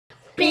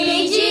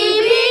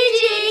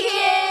BGBG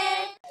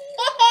kid.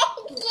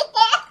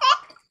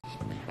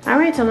 All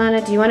right,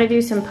 Olanna, do you want to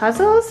do some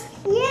puzzles?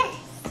 Yes.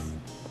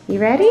 You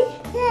ready?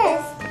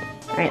 Yes.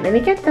 All right, let me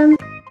get them.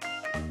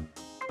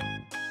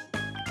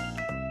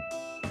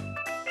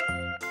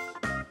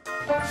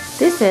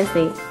 This is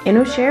the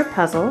Innocheer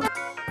puzzle.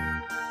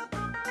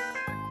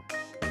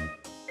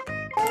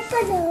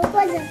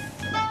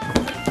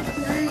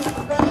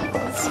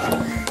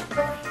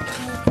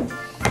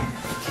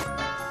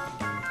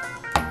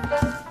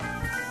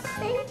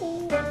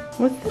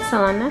 What's this,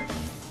 Olanna?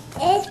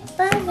 It's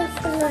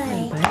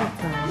butterfly.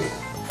 Butterfly.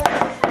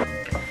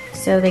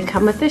 So they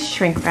come with this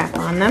shrink wrap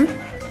on them.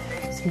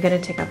 So I'm gonna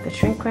take off the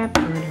shrink wrap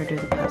and let her do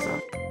the puzzle.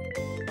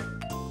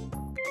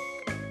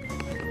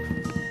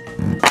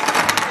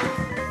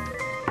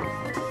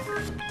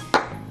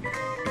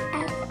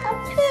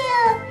 Up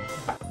here.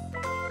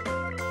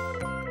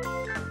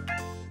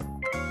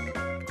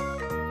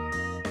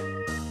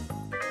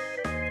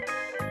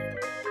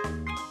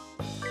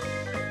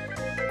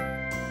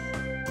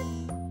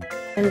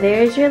 And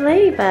there's your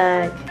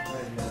ladybug.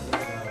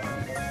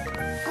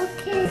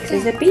 Okay. This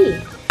is a bee.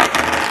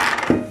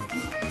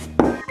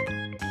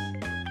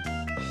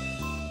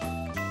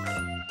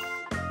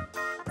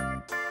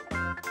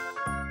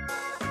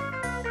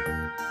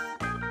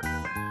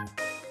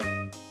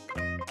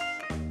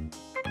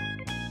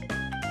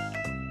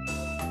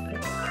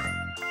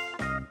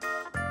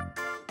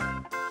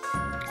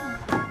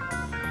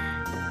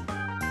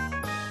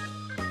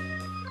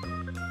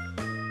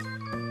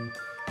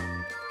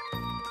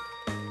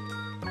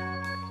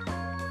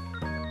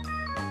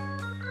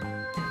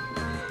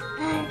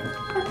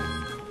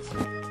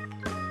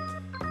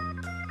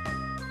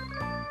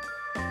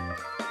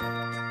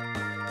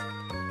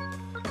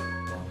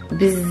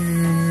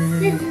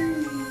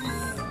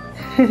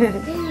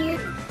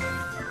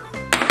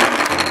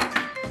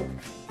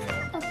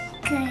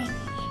 Okay.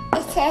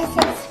 It says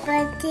it's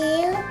for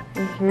you.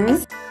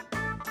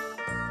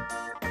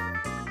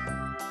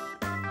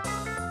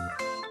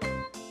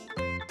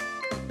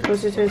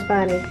 Closer to his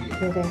body.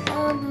 Right there.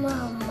 Oh,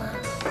 Mama.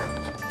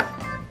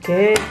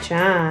 Good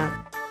job.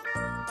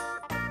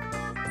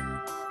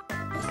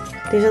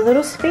 There's a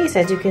little space,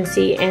 as you can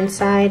see,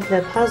 inside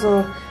the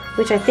puzzle,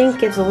 which I think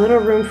gives a little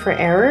room for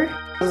error.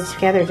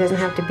 Together, it doesn't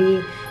have to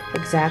be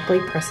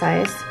exactly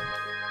precise.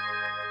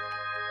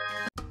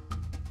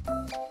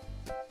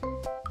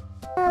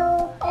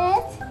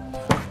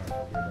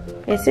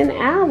 It's an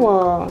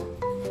owl.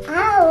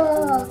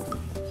 Owl.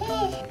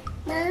 Hey,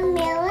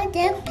 Mommy, I want to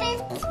dump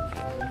it.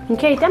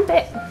 Okay, dump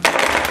it.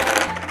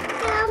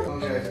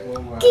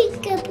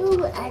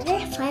 Peekaboo, I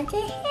just found the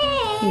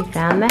head. You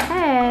found the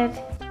head.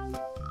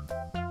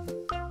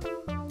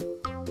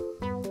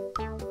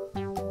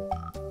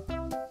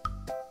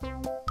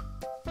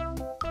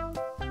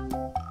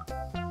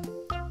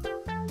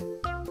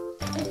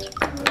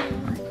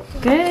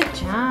 Good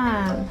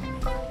job.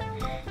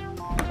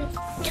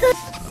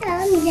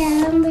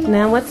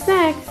 Now what's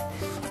next?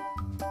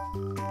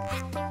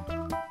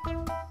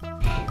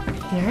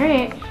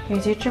 Alright,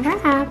 here's your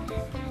giraffe.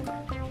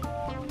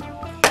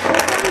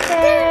 Dump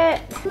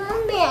it.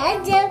 Mommy,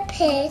 I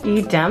dumped it.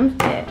 You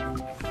dumped it.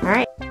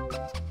 Alright.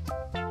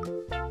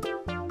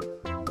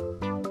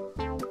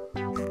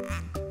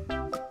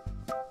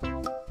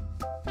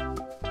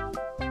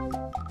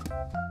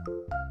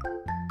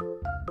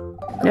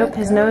 Nope,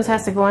 his nose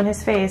has to go on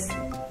his face.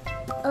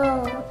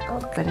 Oh,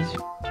 okay. But it's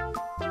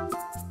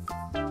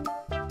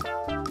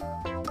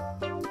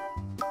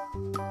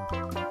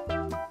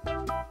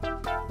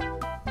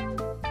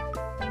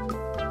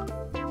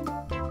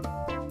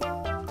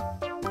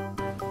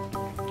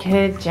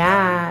good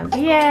job.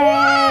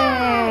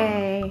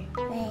 Yay!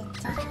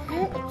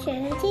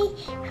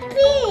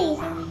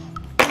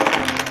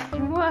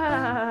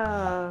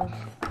 Whoa!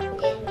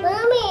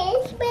 Mommy,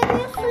 it's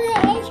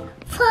butterfly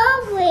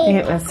falling.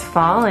 It was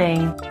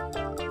falling.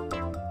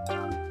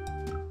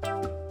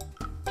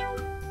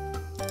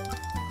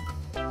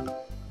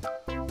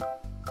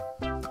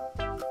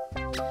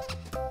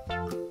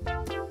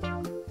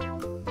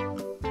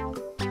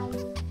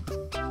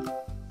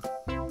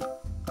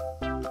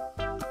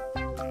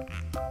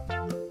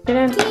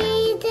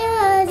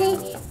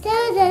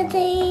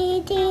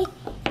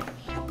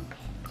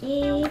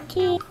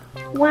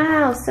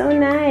 Wow, so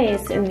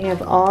nice. And we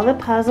have all the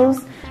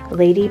puzzles: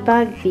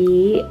 ladybug,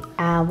 bee,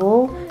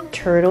 owl,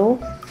 turtle,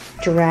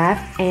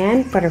 giraffe,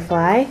 and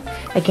butterfly.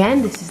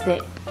 Again, this is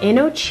the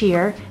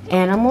Innocheer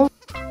animal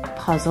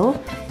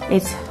puzzle.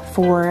 It's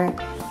for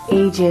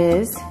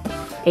ages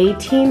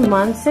 18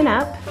 months and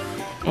up,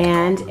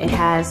 and it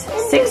has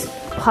 6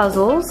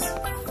 puzzles.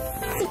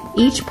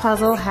 Each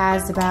puzzle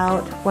has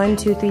about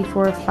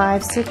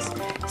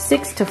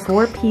 6 to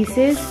 4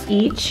 pieces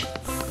each.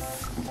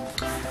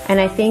 And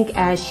I think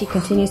as she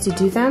continues to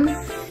do them,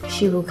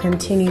 she will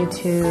continue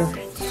to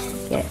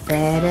get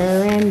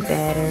better and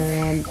better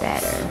and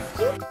better.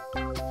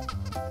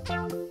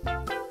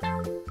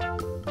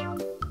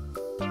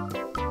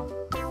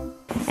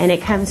 And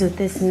it comes with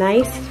this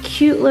nice,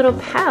 cute little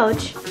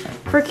pouch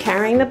for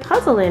carrying the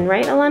puzzle in,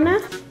 right,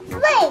 Olanna?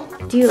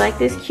 Right. Do you like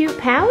this cute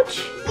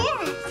pouch?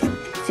 Yeah.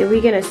 So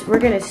we're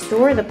gonna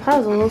store the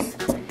puzzles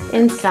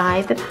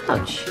inside the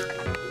pouch.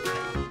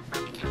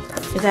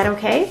 Is that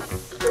okay?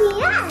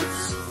 Yes.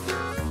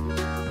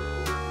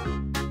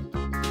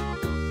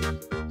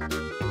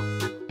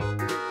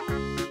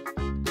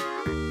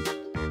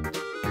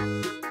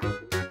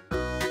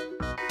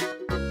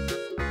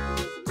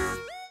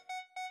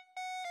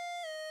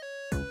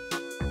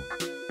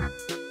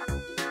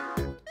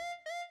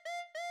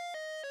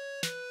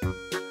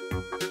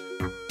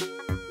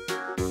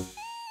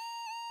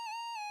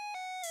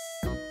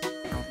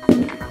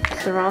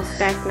 So they're all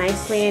stacked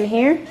nicely in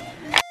here.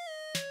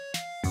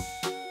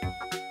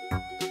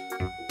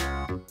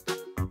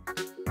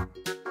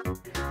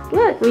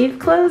 Look, we've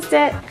closed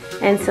it.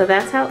 And so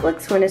that's how it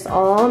looks when it's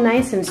all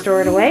nice and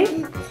stored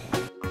away.